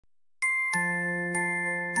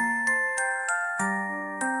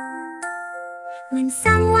When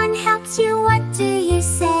someone helps you, what do you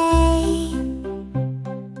say?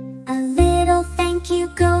 A little thank you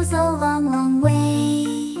goes a long, long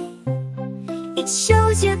way. It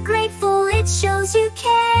shows you're grateful, it shows you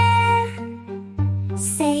care.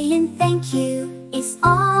 Saying thank you is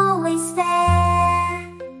always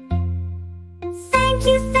there. Thank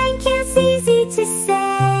you's easy to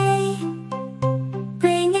say,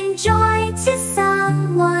 bringing joy to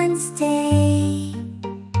someone's day.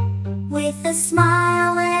 With a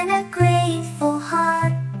smile and a grateful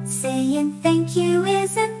heart, saying thank you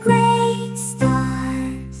is a great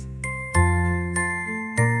start.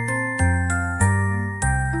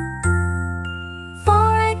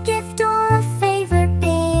 For a gift or a favor,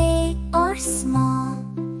 big or small,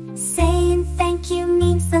 saying thank you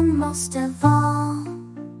means the most of all.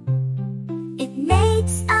 It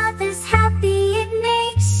makes others happy, it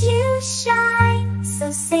makes you shine.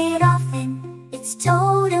 So say it often, it's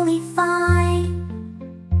totally fine.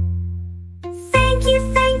 Thank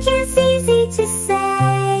you's easy to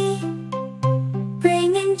say,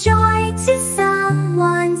 bringing joy to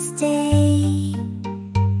someone's day.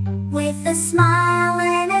 With a smile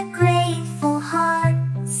and a grateful heart,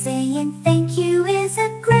 saying thank you is a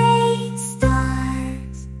great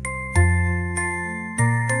start.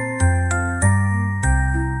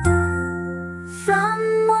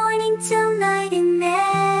 From morning till night in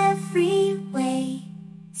every way,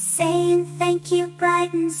 saying thank you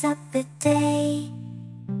brightens up the day.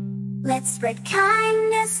 Let's spread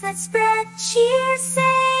kindness, let's spread cheer,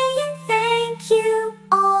 saying thank you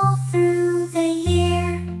all through the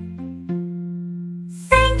year.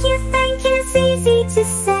 Thank you's easy to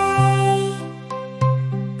say,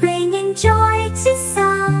 bringing joy to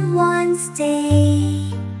someone's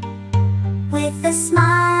day. With a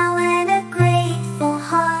smile and a grateful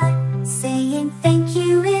heart, saying thank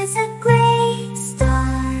you is a great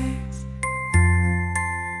start.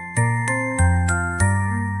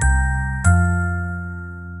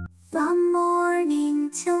 From morning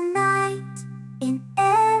till night, in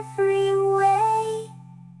every way,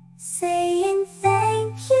 saying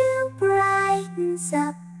thank you brightens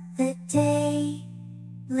up the day.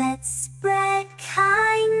 Let's spread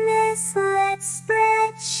kindness, let's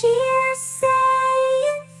spread cheer,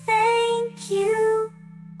 saying thank you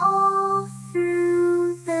all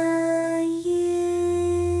through the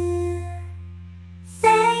year.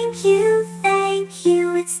 Thank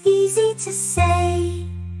you, it's easy to say,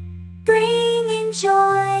 bringing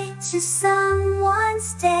joy to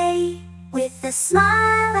someone's day. With a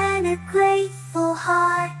smile and a grateful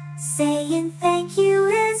heart, saying thank you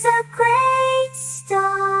is a great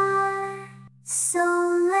start. So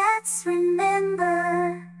let's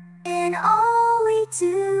remember in all we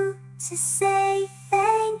do to say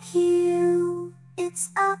thank you.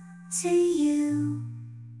 It's up to you.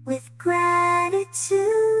 With gratitude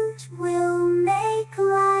we'll make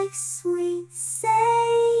life sweet.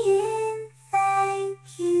 Saying thank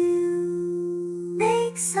you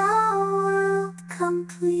makes our world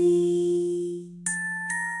complete.